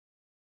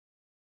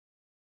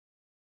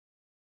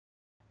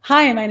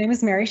Hi, my name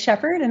is Mary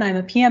Shepard, and I'm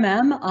a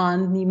PMM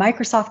on the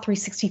Microsoft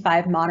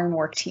 365 Modern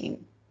Work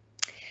team.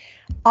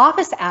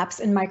 Office apps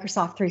in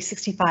Microsoft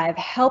 365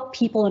 help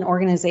people and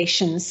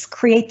organizations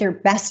create their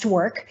best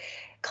work,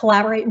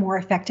 collaborate more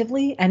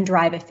effectively, and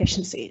drive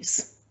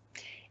efficiencies.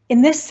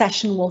 In this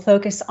session, we'll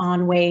focus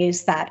on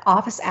ways that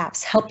Office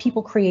apps help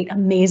people create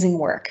amazing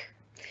work.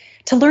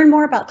 To learn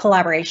more about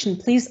collaboration,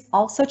 please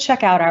also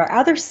check out our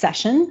other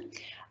session,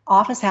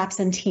 Office Apps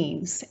and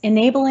Teams,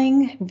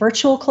 enabling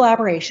virtual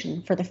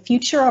collaboration for the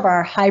future of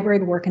our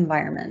hybrid work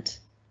environment.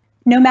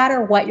 No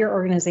matter what your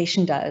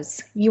organization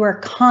does, you are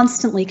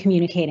constantly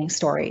communicating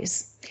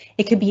stories.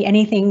 It could be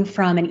anything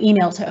from an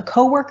email to a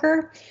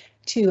coworker,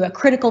 to a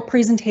critical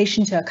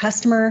presentation to a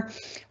customer,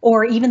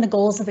 or even the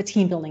goals of a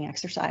team building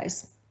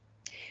exercise.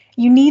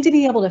 You need to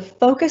be able to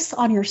focus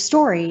on your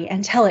story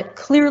and tell it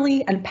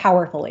clearly and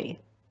powerfully.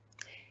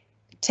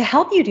 To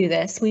help you do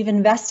this, we've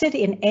invested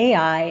in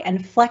AI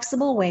and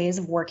flexible ways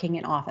of working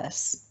in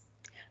Office.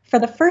 For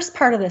the first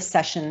part of this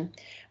session,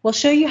 we'll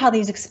show you how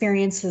these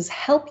experiences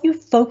help you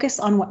focus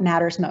on what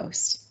matters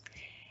most.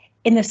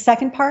 In the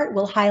second part,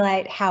 we'll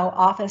highlight how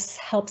Office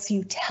helps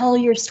you tell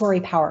your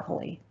story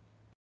powerfully.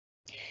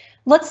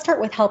 Let's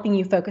start with helping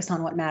you focus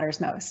on what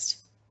matters most.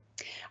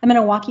 I'm going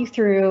to walk you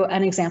through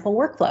an example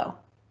workflow.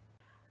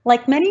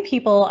 Like many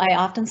people, I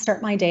often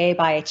start my day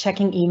by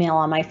checking email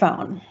on my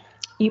phone.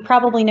 You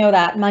probably know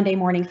that Monday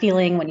morning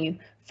feeling when you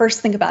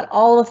first think about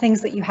all the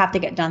things that you have to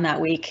get done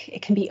that week.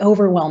 It can be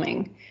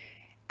overwhelming.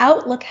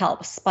 Outlook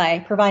helps by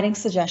providing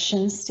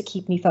suggestions to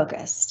keep me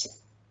focused.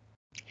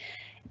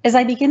 As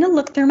I begin to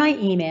look through my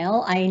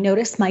email, I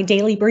notice my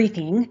daily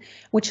briefing,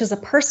 which is a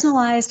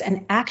personalized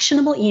and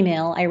actionable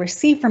email I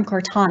received from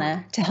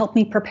Cortana to help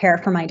me prepare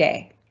for my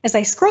day. As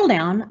I scroll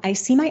down, I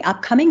see my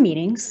upcoming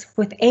meetings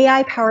with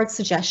AI-powered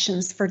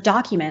suggestions for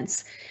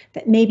documents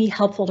that may be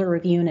helpful to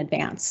review in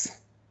advance.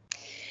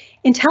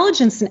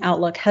 Intelligence in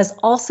Outlook has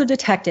also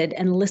detected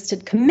and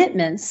listed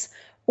commitments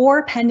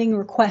or pending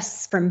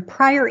requests from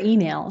prior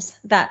emails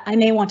that I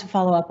may want to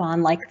follow up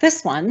on, like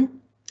this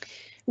one,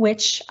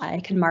 which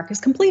I can mark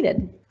as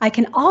completed. I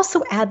can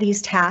also add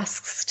these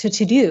tasks to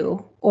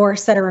to-do or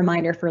set a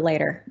reminder for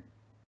later.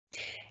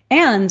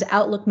 And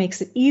Outlook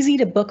makes it easy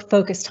to book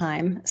focus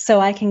time so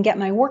I can get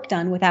my work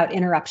done without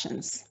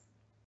interruptions.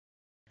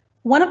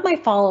 One of my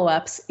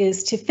follow-ups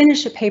is to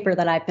finish a paper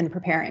that I've been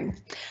preparing.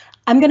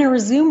 I'm going to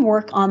resume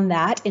work on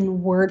that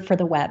in Word for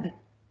the web.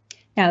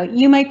 Now,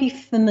 you might be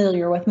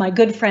familiar with my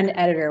good friend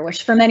Editor,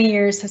 which for many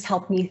years has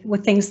helped me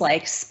with things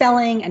like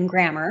spelling and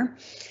grammar.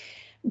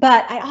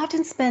 But I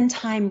often spend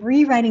time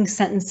rewriting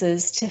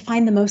sentences to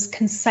find the most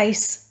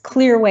concise,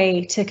 clear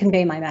way to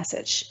convey my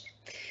message.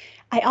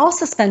 I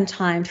also spend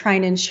time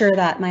trying to ensure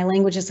that my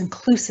language is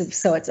inclusive,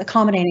 so it's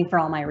accommodating for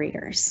all my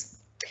readers.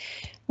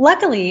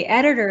 Luckily,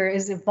 Editor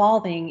is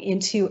evolving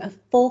into a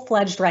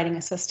full-fledged writing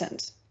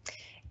assistant.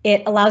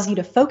 It allows you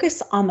to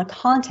focus on the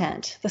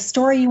content, the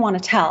story you want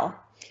to tell,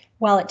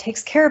 while it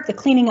takes care of the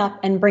cleaning up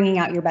and bringing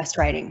out your best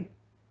writing.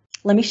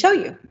 Let me show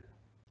you.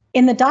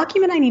 In the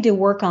document I need to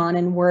work on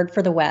in Word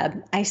for the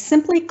web, I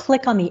simply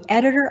click on the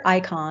editor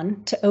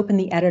icon to open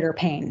the editor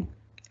pane.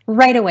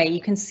 Right away,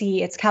 you can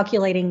see it's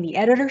calculating the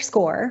editor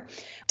score.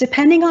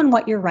 Depending on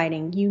what you're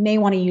writing, you may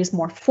want to use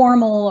more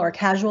formal or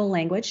casual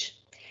language,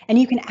 and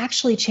you can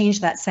actually change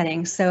that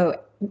setting so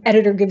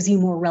Editor gives you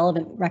more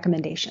relevant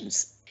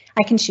recommendations.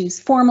 I can choose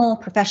formal,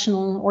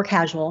 professional, or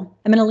casual.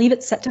 I'm going to leave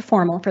it set to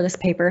formal for this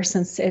paper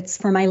since it's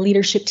for my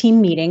leadership team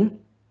meeting.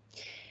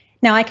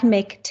 Now I can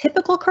make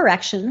typical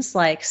corrections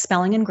like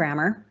spelling and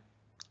grammar.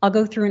 I'll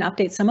go through and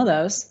update some of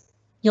those.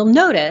 You'll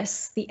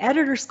notice the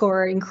editor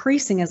score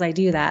increasing as I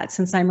do that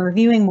since I'm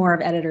reviewing more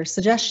of Editor's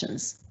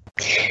suggestions.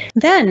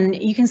 Then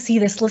you can see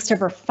this list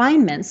of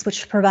refinements,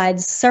 which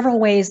provides several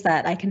ways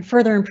that I can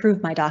further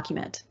improve my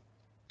document.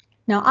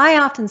 Now, I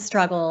often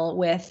struggle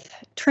with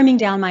trimming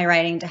down my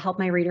writing to help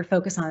my reader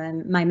focus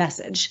on my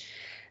message,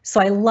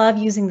 so I love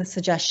using the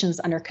suggestions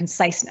under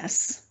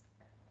conciseness.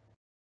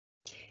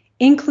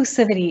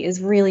 Inclusivity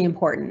is really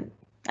important.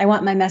 I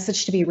want my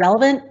message to be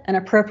relevant and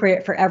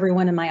appropriate for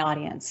everyone in my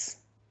audience.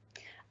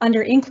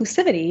 Under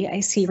inclusivity, I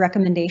see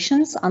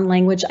recommendations on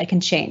language I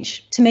can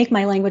change to make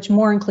my language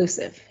more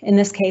inclusive, in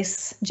this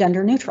case,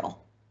 gender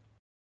neutral.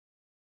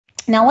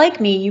 Now, like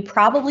me, you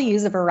probably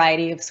use a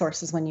variety of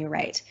sources when you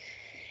write.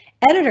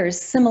 Editor's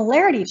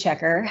similarity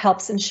checker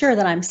helps ensure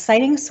that I'm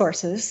citing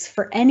sources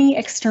for any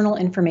external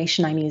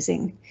information I'm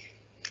using.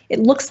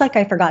 It looks like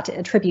I forgot to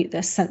attribute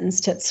this sentence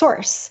to its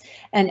source,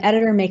 and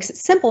Editor makes it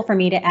simple for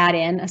me to add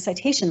in a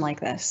citation like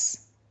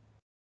this.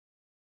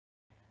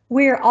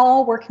 We're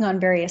all working on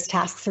various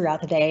tasks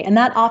throughout the day, and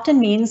that often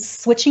means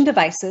switching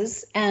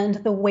devices and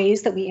the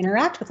ways that we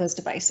interact with those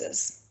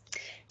devices.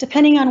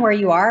 Depending on where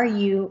you are,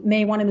 you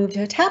may want to move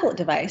to a tablet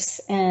device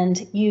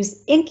and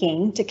use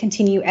inking to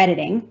continue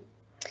editing.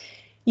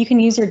 You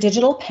can use your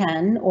digital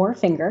pen or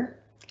finger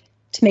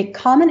to make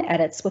common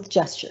edits with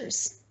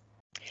gestures.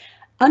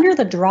 Under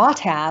the Draw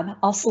tab,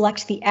 I'll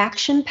select the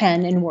Action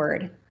pen in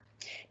Word.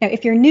 Now,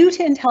 if you're new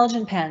to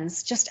intelligent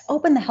pens, just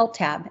open the Help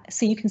tab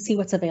so you can see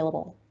what's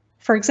available.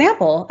 For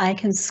example, I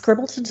can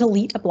scribble to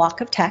delete a block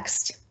of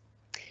text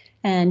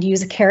and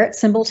use a caret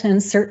symbol to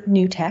insert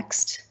new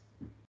text.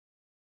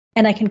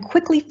 And I can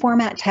quickly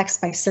format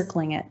text by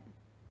circling it.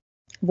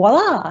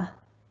 Voila!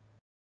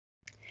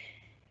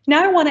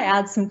 Now I want to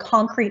add some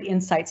concrete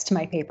insights to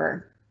my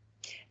paper.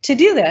 To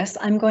do this,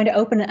 I'm going to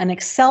open an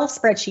Excel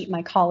spreadsheet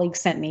my colleague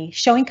sent me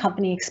showing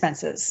company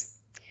expenses.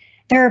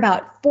 There are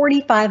about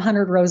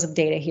 4,500 rows of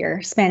data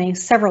here, spanning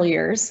several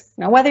years.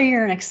 Now, whether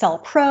you're an Excel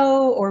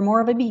pro or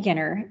more of a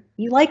beginner,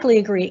 you likely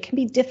agree it can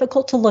be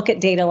difficult to look at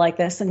data like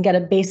this and get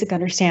a basic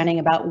understanding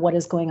about what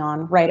is going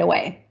on right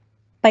away.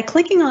 By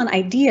clicking on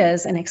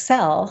Ideas in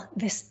Excel,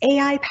 this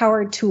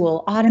AI-powered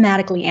tool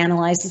automatically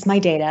analyzes my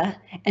data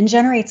and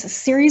generates a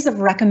series of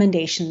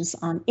recommendations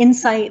on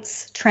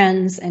insights,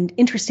 trends, and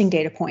interesting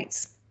data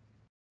points.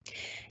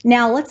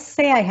 Now, let's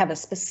say I have a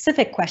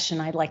specific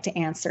question I'd like to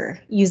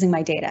answer using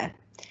my data.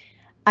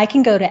 I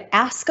can go to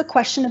Ask a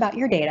Question About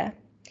Your Data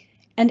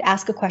and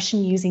ask a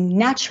question using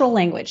natural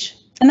language.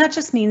 And that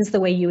just means the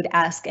way you would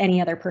ask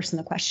any other person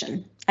the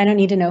question. I don't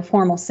need to know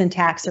formal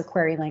syntax or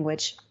query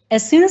language.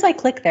 As soon as I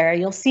click there,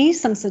 you'll see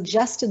some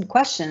suggested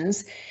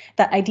questions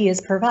that Ideas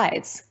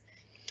provides.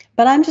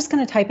 But I'm just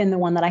going to type in the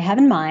one that I have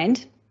in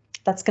mind.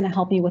 That's going to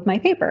help me with my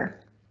paper.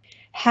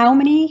 How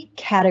many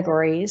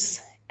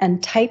categories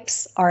and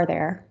types are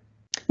there?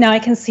 Now I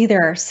can see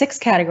there are 6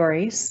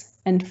 categories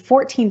and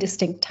 14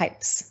 distinct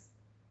types.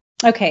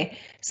 Okay,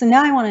 so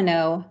now I want to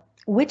know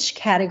which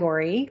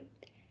category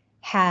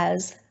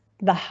has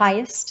the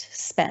highest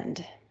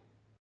spend.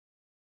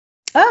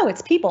 Oh,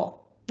 it's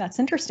people. That's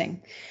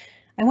interesting.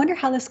 I wonder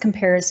how this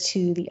compares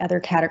to the other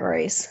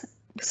categories.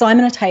 So I'm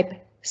going to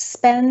type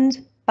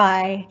spend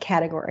by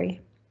category.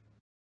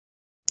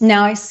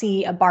 Now I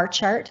see a bar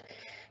chart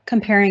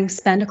comparing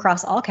spend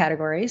across all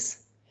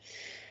categories.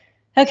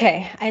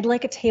 Okay, I'd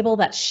like a table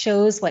that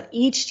shows what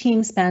each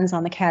team spends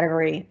on the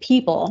category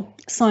people.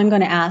 So I'm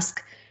going to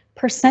ask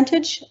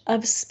percentage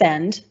of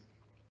spend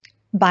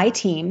by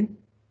team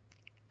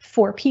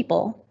for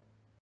people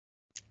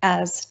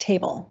as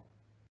table.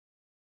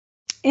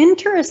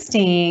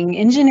 Interesting.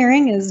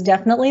 Engineering is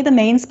definitely the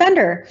main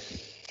spender.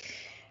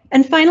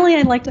 And finally,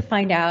 I'd like to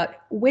find out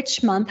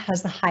which month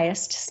has the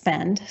highest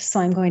spend. So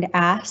I'm going to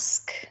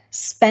ask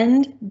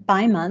spend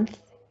by month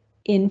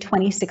in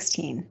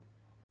 2016.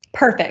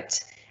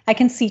 Perfect. I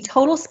can see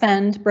total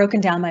spend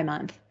broken down by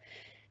month.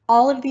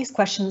 All of these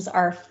questions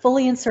are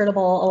fully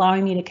insertable,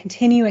 allowing me to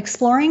continue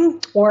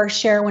exploring or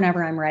share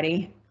whenever I'm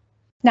ready.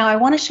 Now I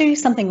want to show you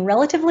something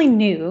relatively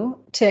new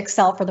to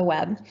Excel for the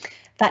web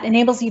that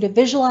enables you to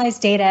visualize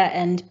data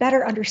and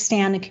better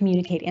understand and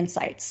communicate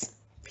insights.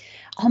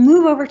 I'll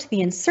move over to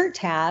the Insert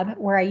tab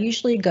where I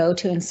usually go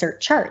to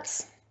insert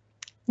charts.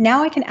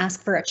 Now I can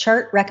ask for a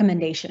chart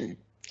recommendation.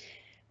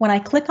 When I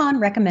click on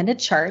recommended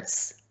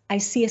charts, I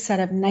see a set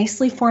of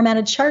nicely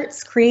formatted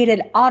charts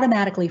created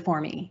automatically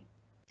for me.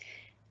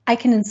 I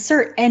can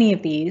insert any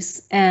of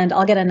these and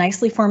I'll get a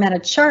nicely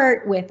formatted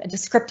chart with a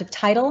descriptive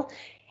title,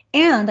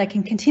 and I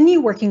can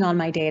continue working on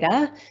my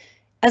data.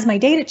 As my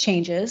data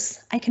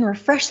changes, I can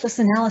refresh this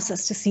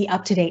analysis to see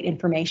up-to-date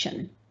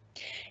information.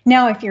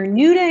 Now, if you're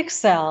new to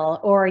Excel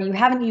or you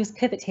haven't used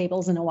pivot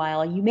tables in a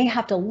while, you may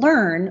have to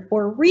learn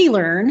or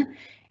relearn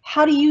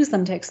how to use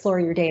them to explore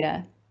your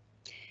data.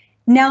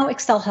 Now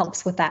Excel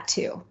helps with that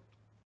too.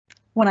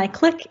 When I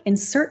click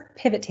Insert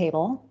Pivot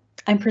Table,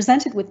 I'm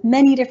presented with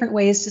many different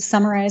ways to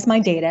summarize my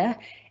data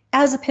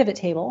as a pivot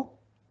table,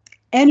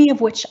 any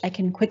of which I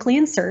can quickly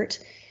insert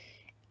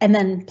and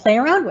then play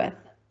around with.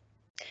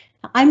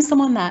 I'm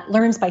someone that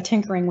learns by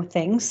tinkering with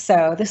things,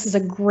 so this is a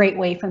great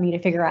way for me to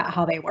figure out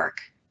how they work.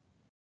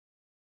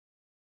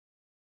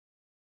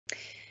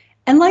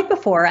 And like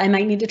before, I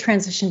might need to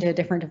transition to a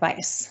different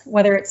device,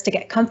 whether it's to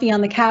get comfy on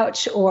the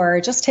couch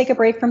or just take a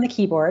break from the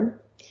keyboard.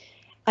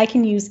 I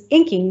can use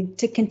inking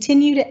to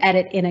continue to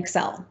edit in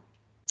Excel.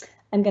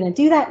 I'm going to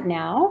do that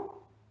now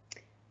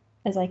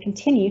as I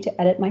continue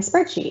to edit my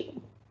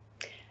spreadsheet.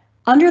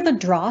 Under the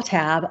Draw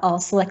tab, I'll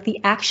select the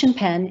Action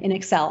Pen in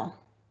Excel.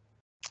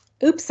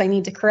 Oops, I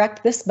need to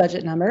correct this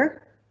budget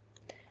number.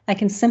 I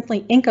can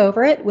simply ink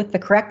over it with the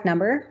correct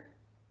number,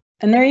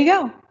 and there you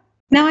go.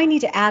 Now I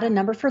need to add a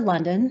number for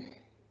London.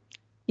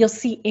 You'll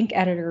see Ink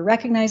Editor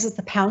recognizes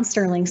the pound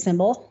sterling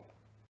symbol.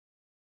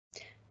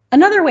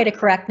 Another way to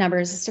correct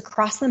numbers is to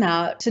cross them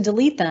out to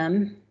delete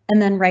them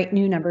and then write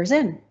new numbers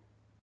in.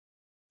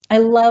 I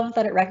love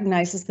that it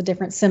recognizes the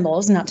different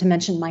symbols, not to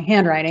mention my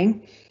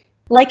handwriting.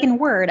 Like in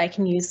Word, I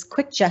can use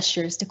quick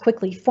gestures to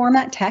quickly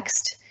format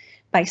text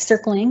by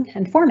circling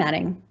and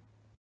formatting.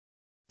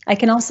 I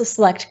can also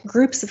select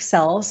groups of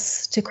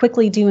cells to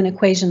quickly do an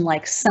equation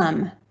like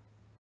sum.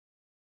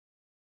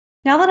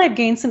 Now that I've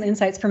gained some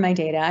insights from my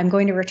data, I'm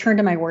going to return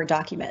to my Word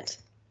document.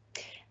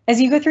 As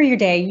you go through your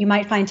day, you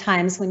might find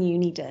times when you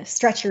need to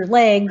stretch your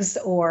legs,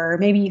 or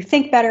maybe you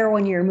think better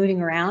when you're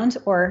moving around,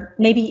 or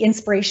maybe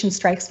inspiration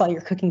strikes while you're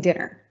cooking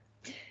dinner.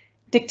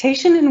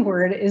 Dictation in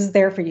Word is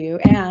there for you,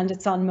 and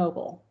it's on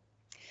mobile.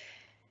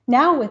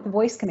 Now with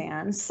voice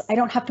commands, I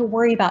don't have to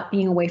worry about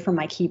being away from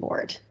my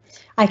keyboard.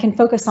 I can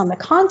focus on the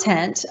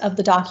content of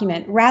the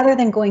document rather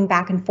than going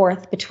back and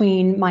forth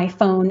between my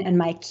phone and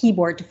my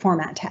keyboard to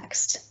format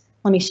text.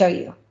 Let me show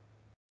you.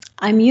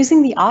 I'm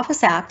using the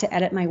Office app to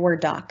edit my Word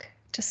doc.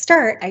 To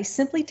start, I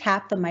simply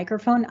tap the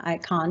microphone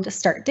icon to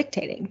start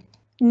dictating.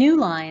 New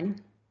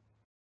line,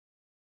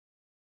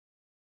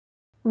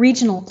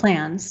 regional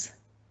plans.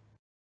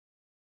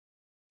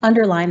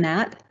 Underline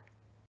that.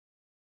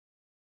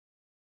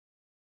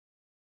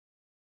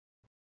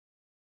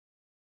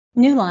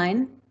 New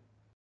line,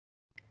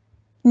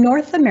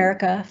 North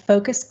America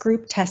focus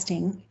group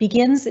testing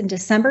begins in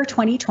December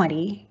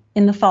 2020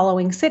 in the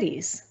following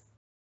cities.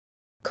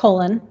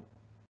 Colon,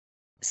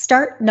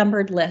 start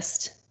numbered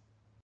list.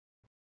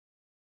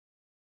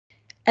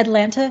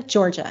 Atlanta,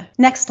 Georgia.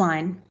 Next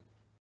line.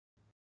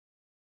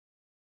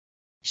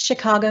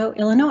 Chicago,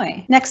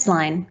 Illinois. Next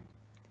line.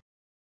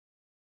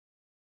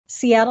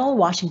 Seattle,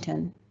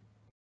 Washington.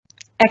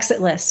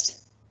 Exit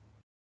list.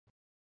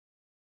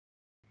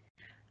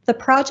 The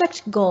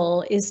project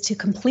goal is to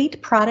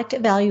complete product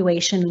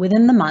evaluation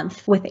within the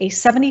month with a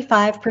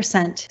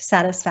 75%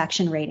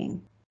 satisfaction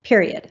rating,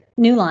 period.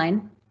 New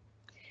line.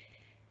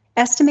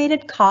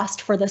 Estimated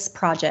cost for this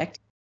project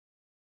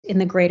in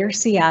the greater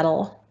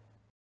Seattle,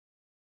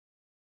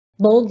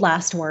 bold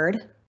last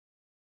word,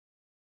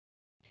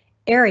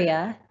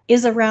 area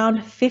is around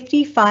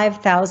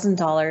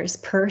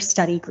 $55,000 per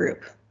study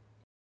group,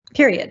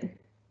 period.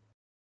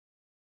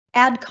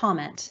 Add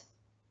comment.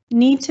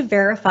 Need to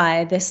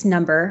verify this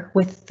number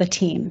with the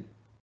team.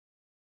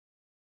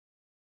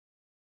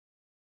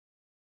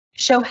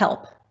 Show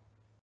help.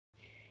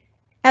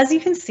 As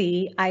you can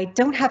see, I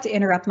don't have to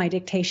interrupt my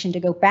dictation to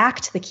go back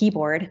to the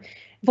keyboard.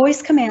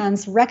 Voice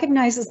commands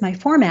recognizes my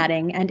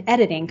formatting and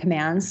editing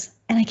commands,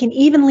 and I can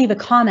even leave a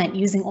comment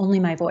using only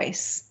my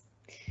voice.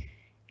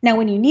 Now,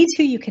 when you need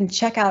to, you can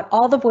check out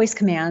all the voice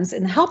commands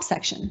in the help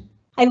section.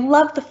 I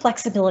love the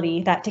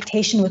flexibility that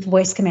dictation with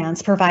voice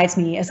commands provides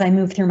me as I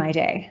move through my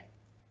day.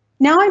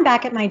 Now I'm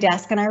back at my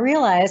desk and I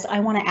realize I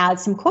want to add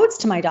some quotes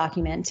to my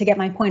document to get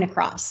my point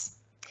across.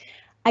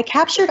 I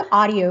captured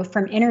audio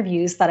from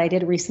interviews that I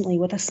did recently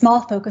with a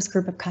small focus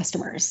group of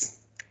customers.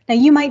 Now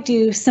you might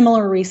do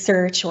similar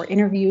research or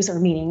interviews or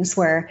meetings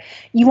where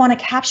you want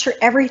to capture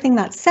everything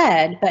that's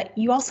said, but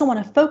you also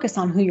want to focus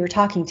on who you're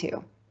talking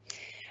to.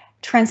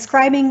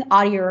 Transcribing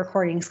audio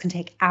recordings can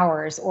take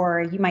hours,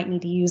 or you might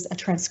need to use a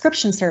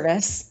transcription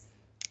service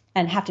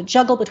and have to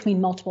juggle between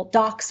multiple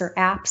docs or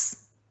apps.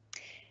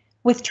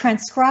 With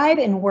Transcribe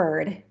in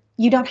Word,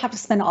 you don't have to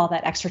spend all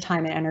that extra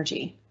time and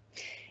energy.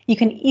 You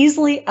can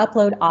easily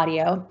upload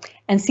audio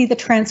and see the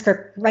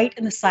transcript right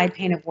in the side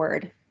pane of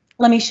Word.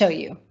 Let me show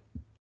you.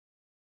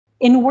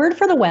 In Word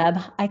for the web,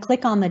 I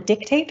click on the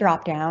Dictate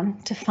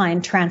dropdown to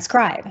find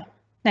Transcribe.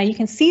 Now you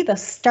can see the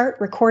Start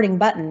Recording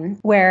button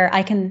where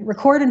I can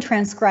record and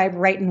transcribe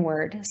right in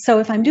Word. So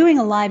if I'm doing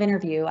a live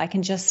interview, I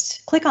can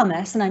just click on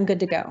this and I'm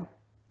good to go.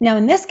 Now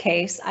in this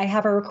case, I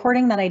have a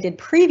recording that I did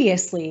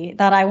previously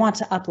that I want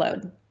to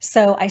upload.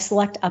 So I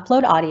select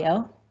Upload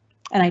Audio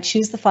and I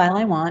choose the file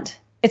I want.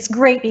 It's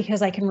great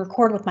because I can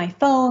record with my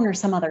phone or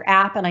some other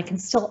app and I can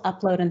still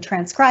upload and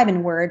transcribe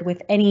in Word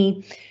with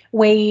any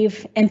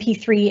WAV,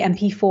 MP3,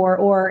 MP4,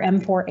 or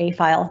M4A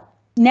file.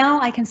 Now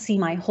I can see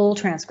my whole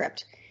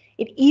transcript.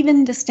 It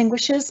even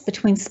distinguishes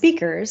between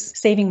speakers,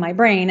 saving my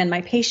brain and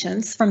my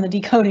patience from the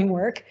decoding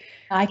work.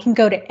 I can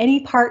go to any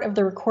part of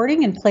the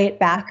recording and play it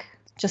back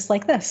just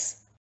like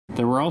this.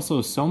 There were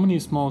also so many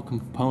small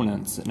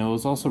components, and it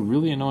was also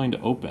really annoying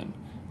to open.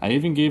 I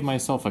even gave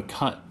myself a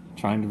cut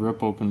trying to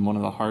rip open one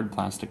of the hard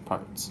plastic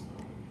parts.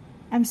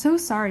 I'm so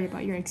sorry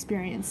about your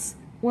experience.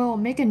 We'll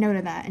make a note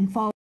of that and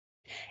follow.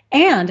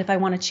 And if I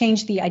want to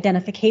change the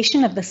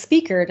identification of the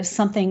speaker to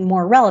something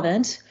more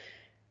relevant,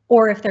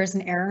 or if there's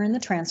an error in the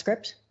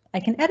transcript, I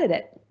can edit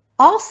it.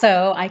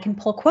 Also, I can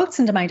pull quotes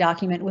into my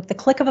document with the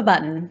click of a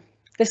button.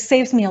 This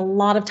saves me a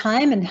lot of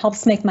time and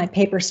helps make my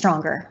paper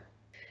stronger.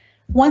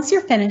 Once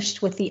you're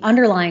finished with the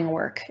underlying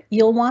work,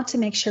 you'll want to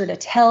make sure to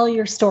tell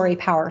your story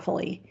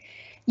powerfully.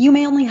 You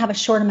may only have a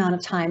short amount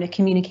of time to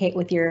communicate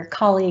with your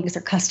colleagues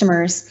or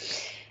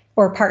customers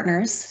or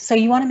partners, so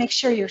you want to make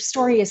sure your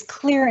story is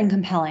clear and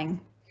compelling.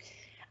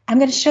 I'm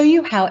going to show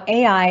you how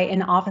AI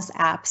in Office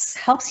apps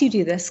helps you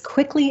do this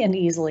quickly and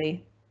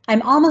easily.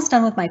 I'm almost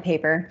done with my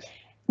paper.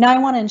 Now I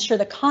want to ensure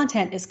the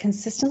content is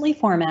consistently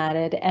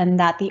formatted and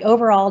that the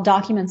overall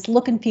document's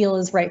look and feel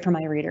is right for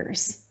my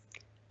readers.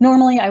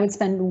 Normally, I would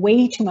spend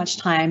way too much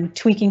time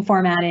tweaking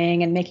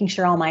formatting and making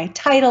sure all my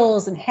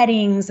titles and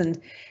headings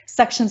and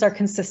sections are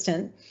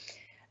consistent.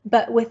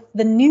 But with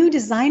the new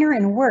Designer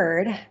in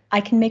Word,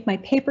 I can make my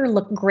paper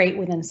look great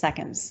within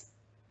seconds.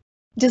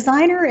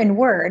 Designer in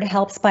Word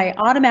helps by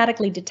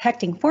automatically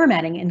detecting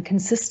formatting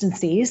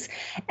inconsistencies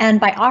and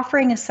by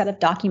offering a set of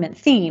document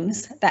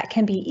themes that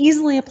can be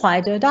easily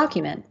applied to a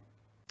document.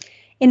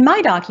 In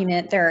my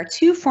document, there are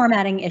two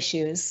formatting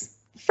issues.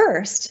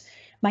 First,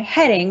 my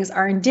headings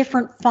are in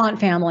different font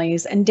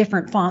families and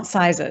different font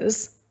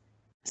sizes.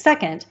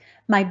 Second,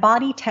 My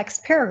body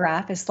text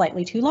paragraph is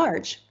slightly too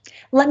large.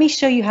 Let me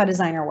show you how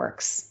Designer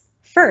works.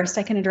 First,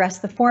 I can address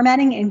the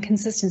formatting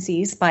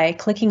inconsistencies by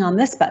clicking on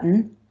this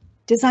button.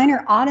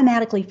 Designer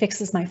automatically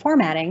fixes my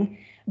formatting,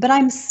 but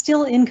I'm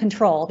still in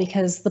control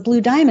because the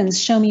blue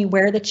diamonds show me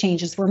where the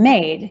changes were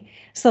made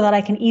so that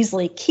I can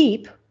easily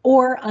keep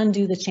or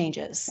undo the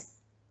changes.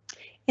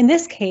 In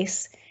this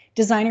case,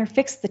 Designer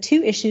fixed the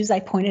 2 issues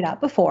I pointed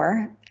out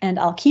before, and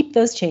I'll keep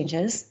those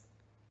changes.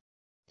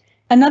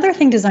 Another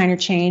thing Designer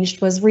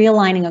changed was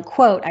realigning a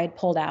quote I had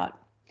pulled out.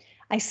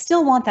 I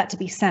still want that to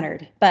be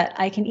centered, but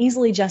I can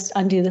easily just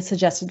undo the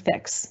suggested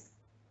fix.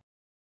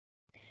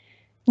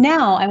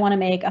 Now I want to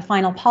make a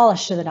final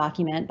polish to the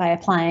document by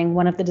applying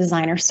one of the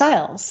Designer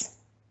styles.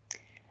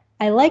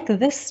 I like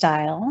this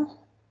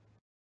style.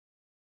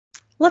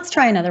 Let's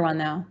try another one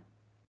though.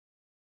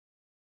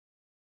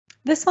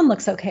 This one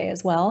looks okay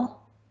as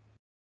well.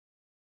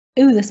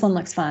 Ooh, this one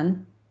looks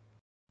fun,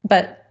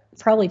 but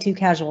probably too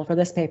casual for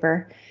this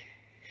paper.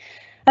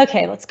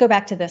 Okay, let's go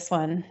back to this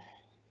one.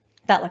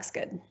 That looks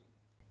good.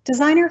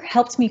 Designer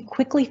helped me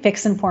quickly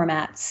fix and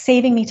format,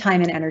 saving me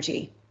time and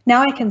energy.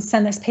 Now I can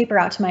send this paper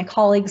out to my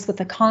colleagues with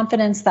the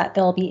confidence that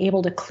they'll be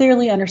able to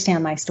clearly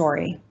understand my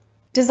story.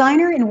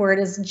 Designer in Word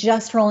is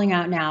just rolling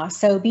out now,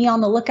 so be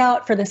on the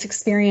lookout for this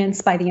experience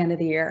by the end of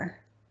the year.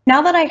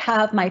 Now that I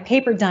have my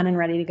paper done and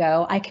ready to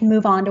go, I can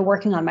move on to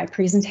working on my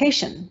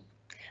presentation.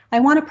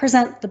 I want to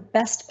present the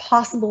best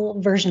possible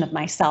version of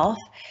myself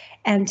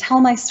and tell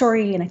my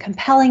story in a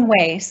compelling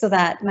way so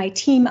that my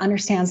team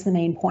understands the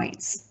main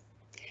points.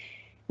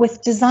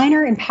 With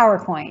Designer in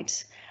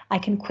PowerPoint, I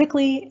can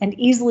quickly and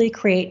easily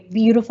create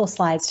beautiful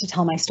slides to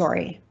tell my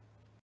story.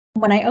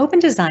 When I open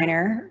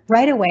Designer,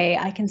 right away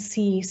I can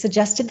see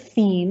suggested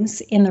themes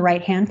in the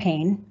right-hand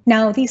pane.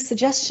 Now these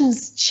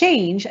suggestions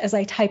change as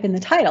I type in the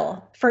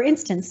title. For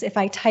instance, if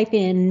I type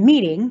in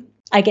meeting,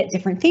 I get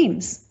different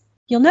themes.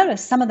 You'll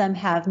notice some of them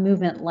have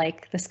movement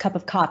like this cup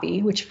of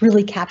coffee, which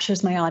really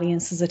captures my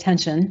audience's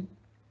attention.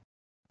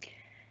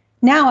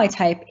 Now I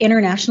type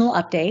international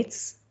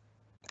updates.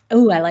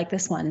 Oh, I like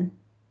this one.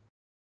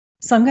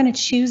 So I'm going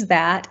to choose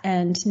that,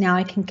 and now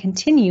I can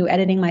continue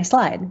editing my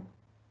slide.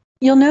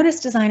 You'll notice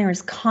Designer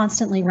is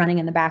constantly running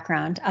in the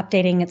background,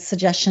 updating its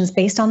suggestions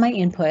based on my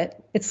input.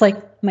 It's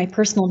like my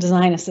personal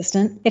design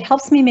assistant. It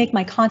helps me make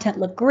my content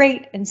look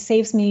great and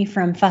saves me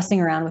from fussing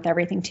around with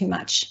everything too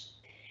much.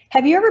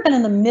 Have you ever been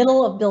in the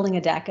middle of building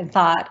a deck and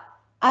thought,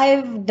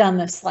 I've done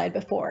this slide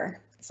before?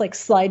 It's like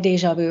slide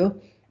deja vu.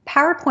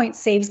 PowerPoint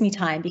saves me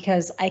time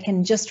because I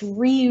can just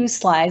reuse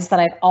slides that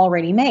I've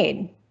already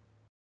made.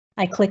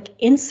 I click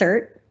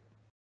Insert,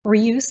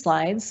 Reuse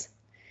Slides,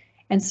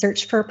 and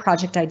search for a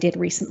project I did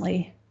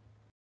recently.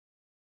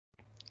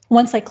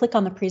 Once I click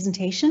on the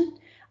presentation,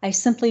 I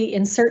simply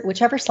insert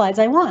whichever slides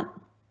I want.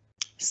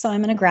 So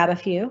I'm going to grab a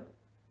few.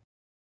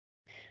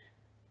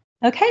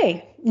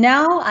 Okay,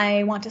 now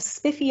I want to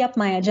spiffy up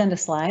my agenda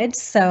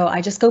slides, so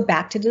I just go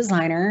back to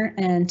Designer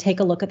and take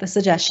a look at the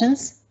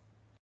suggestions.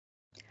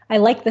 I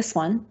like this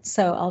one,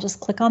 so I'll just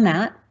click on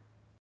that.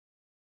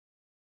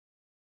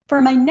 For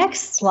my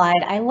next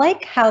slide, I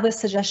like how the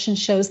suggestion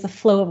shows the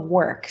flow of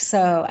work,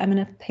 so I'm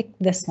going to pick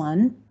this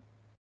one.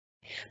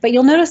 But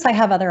you'll notice I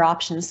have other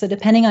options, so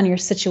depending on your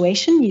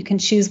situation, you can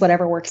choose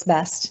whatever works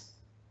best.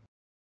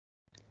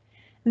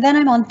 Then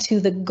I'm on to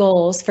the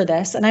goals for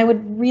this, and I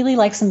would really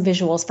like some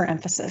visuals for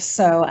emphasis,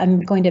 so I'm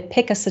going to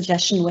pick a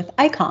suggestion with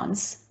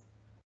icons.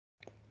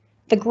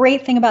 The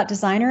great thing about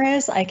Designer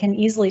is I can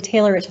easily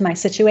tailor it to my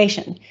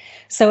situation.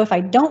 So if I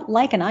don't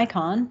like an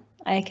icon,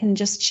 I can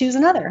just choose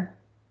another.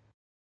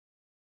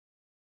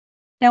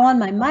 Now on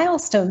my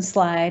milestone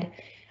slide,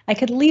 I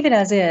could leave it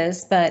as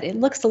is, but it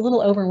looks a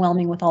little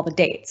overwhelming with all the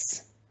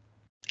dates.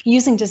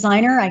 Using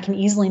Designer, I can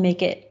easily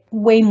make it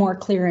way more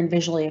clear and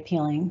visually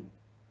appealing.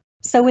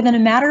 So within a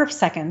matter of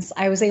seconds,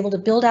 I was able to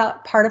build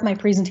out part of my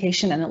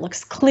presentation and it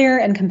looks clear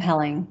and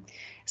compelling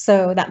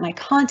so that my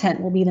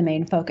content will be the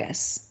main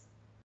focus.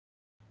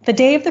 The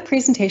day of the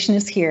presentation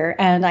is here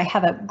and I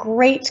have a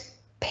great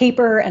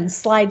paper and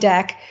slide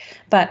deck,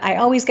 but I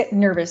always get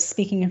nervous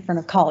speaking in front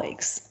of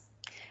colleagues.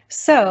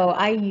 So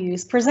I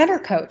use Presenter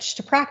Coach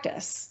to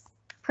practice.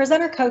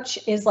 Presenter Coach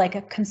is like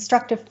a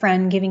constructive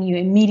friend giving you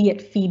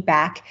immediate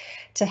feedback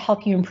to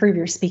help you improve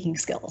your speaking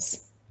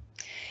skills.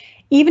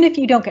 Even if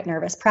you don't get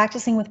nervous,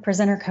 practicing with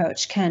Presenter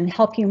Coach can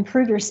help you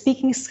improve your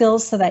speaking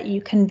skills so that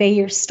you convey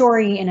your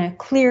story in a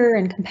clear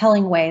and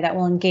compelling way that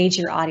will engage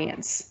your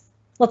audience.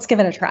 Let's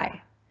give it a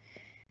try.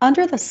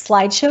 Under the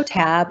Slideshow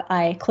tab,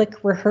 I click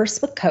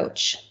Rehearse with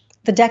Coach.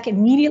 The deck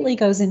immediately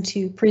goes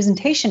into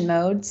presentation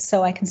mode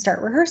so I can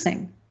start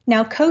rehearsing.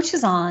 Now Coach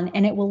is on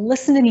and it will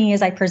listen to me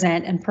as I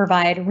present and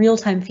provide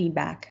real-time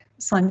feedback.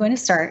 So I'm going to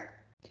start.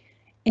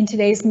 In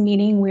today's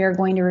meeting, we are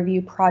going to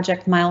review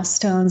project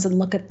milestones and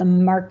look at the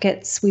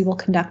markets we will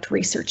conduct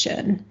research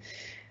in.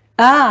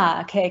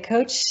 Okay,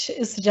 Coach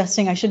is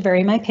suggesting I should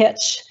vary my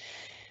pitch.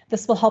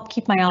 This will help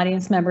keep my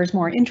audience members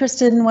more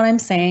interested in what I'm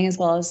saying, as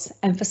well as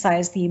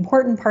emphasize the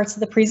important parts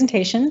of the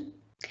presentation.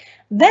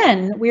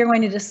 Then we are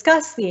going to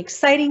discuss the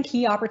exciting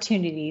key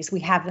opportunities we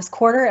have this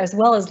quarter, as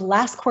well as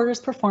last quarter's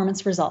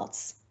performance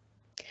results.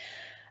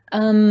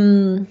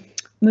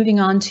 Moving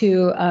on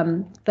to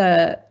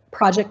the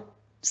project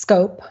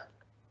scope.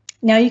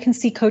 Now you can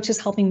see Coach is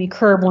helping me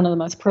curb one of the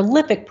most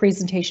prolific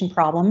presentation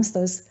problems,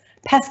 those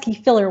pesky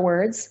filler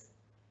words.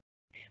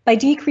 By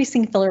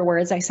decreasing filler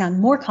words, I sound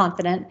more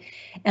confident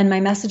and my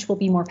message will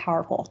be more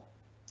powerful.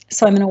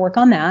 So I'm going to work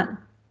on that.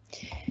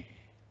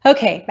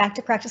 Okay, back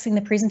to practicing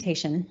the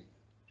presentation.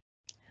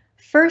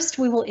 First,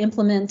 we will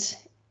implement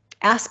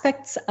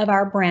aspects of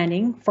our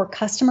branding for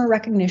customer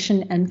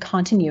recognition and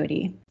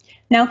continuity.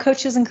 Now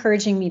Coach is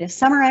encouraging me to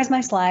summarize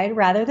my slide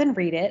rather than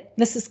read it.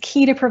 This is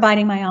key to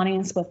providing my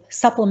audience with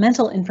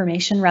supplemental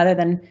information rather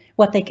than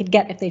what they could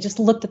get if they just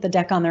looked at the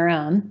deck on their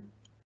own.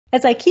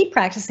 As I keep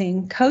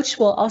practicing, Coach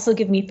will also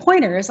give me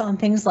pointers on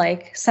things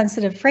like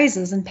sensitive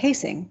phrases and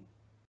pacing.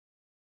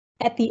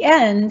 At the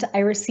end, I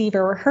receive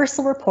a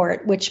rehearsal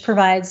report which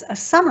provides a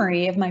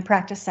summary of my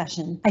practice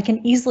session. I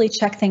can easily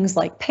check things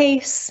like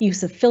pace,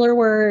 use of filler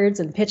words,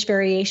 and pitch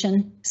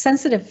variation.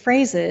 Sensitive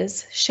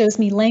phrases shows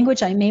me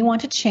language I may want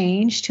to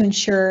change to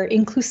ensure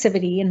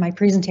inclusivity in my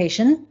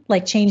presentation,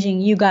 like changing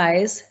you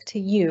guys to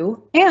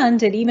you,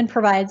 and it even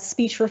provides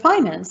speech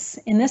refinements,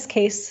 in this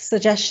case,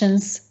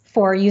 suggestions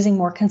for using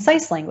more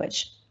concise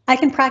language. I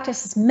can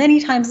practice as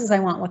many times as I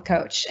want with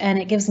Coach, and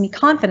it gives me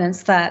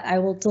confidence that I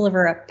will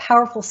deliver a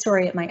powerful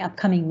story at my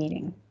upcoming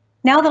meeting.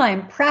 Now that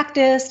I'm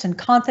practiced and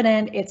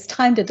confident, it's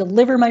time to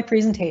deliver my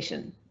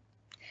presentation.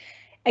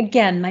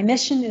 Again, my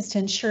mission is to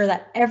ensure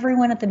that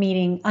everyone at the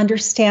meeting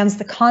understands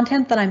the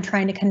content that I'm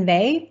trying to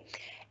convey,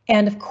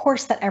 and of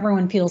course that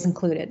everyone feels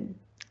included.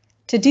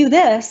 To do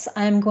this,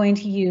 I'm going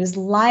to use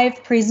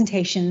live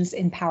presentations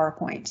in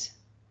PowerPoint.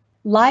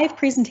 Live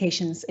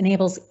presentations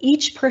enables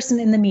each person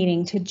in the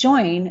meeting to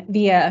join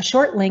via a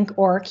short link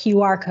or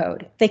QR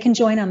code. They can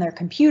join on their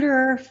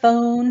computer,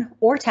 phone,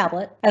 or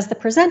tablet. As the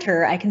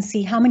presenter, I can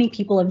see how many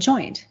people have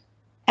joined.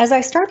 As I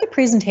start the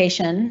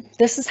presentation,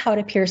 this is how it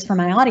appears for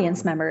my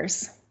audience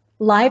members.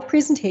 Live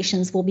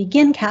presentations will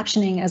begin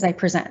captioning as I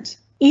present.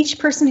 Each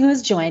person who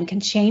has joined can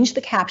change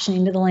the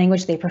captioning to the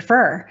language they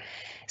prefer.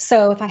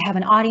 So if I have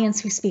an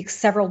audience who speaks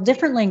several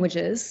different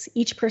languages,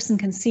 each person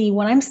can see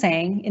what I'm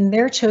saying in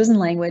their chosen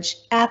language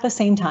at the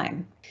same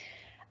time.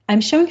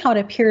 I'm showing how it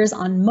appears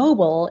on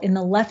mobile in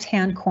the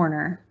left-hand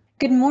corner.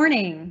 Good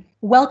morning.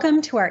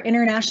 Welcome to our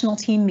international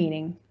team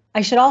meeting.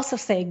 I should also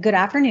say good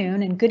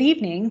afternoon and good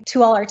evening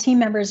to all our team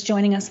members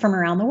joining us from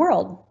around the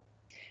world.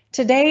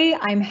 Today,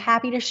 I'm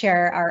happy to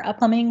share our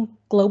upcoming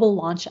global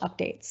launch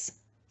updates.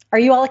 Are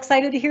you all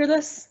excited to hear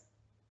this?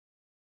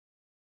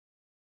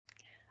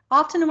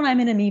 Often when I'm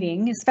in a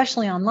meeting,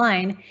 especially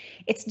online,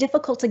 it's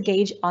difficult to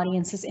gauge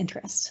audience's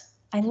interest.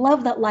 I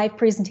love that live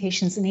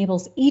presentations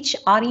enables each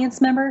audience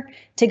member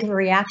to give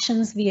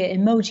reactions via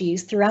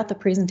emojis throughout the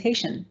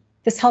presentation.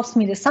 This helps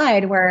me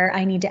decide where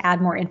I need to add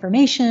more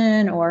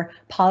information or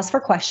pause for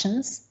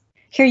questions.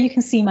 Here you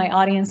can see my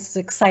audience is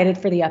excited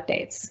for the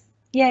updates.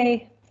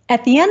 Yay!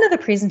 At the end of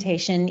the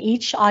presentation,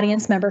 each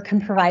audience member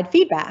can provide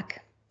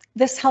feedback.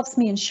 This helps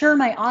me ensure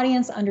my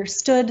audience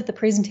understood the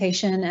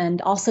presentation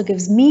and also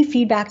gives me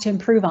feedback to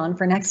improve on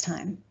for next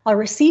time. I'll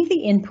receive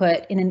the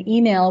input in an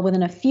email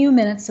within a few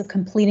minutes of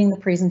completing the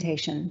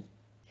presentation.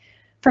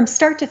 From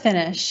start to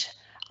finish,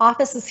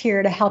 Office is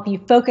here to help you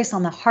focus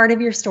on the heart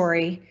of your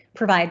story,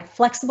 provide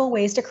flexible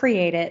ways to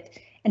create it,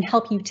 and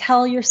help you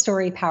tell your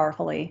story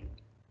powerfully.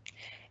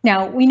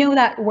 Now, we know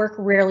that work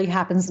rarely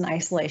happens in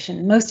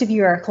isolation. Most of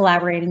you are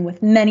collaborating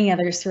with many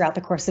others throughout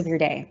the course of your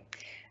day.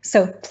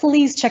 So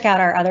please check out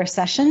our other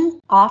session,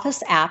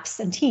 Office Apps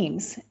and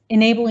Teams,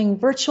 enabling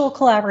virtual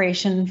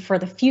collaboration for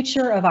the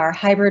future of our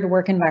hybrid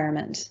work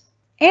environment.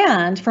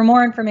 And for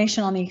more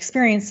information on the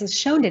experiences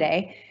shown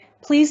today,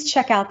 please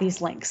check out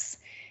these links.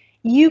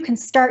 You can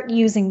start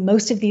using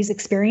most of these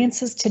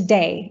experiences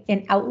today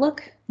in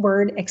Outlook,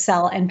 Word,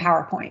 Excel, and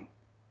PowerPoint.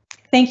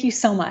 Thank you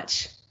so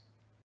much.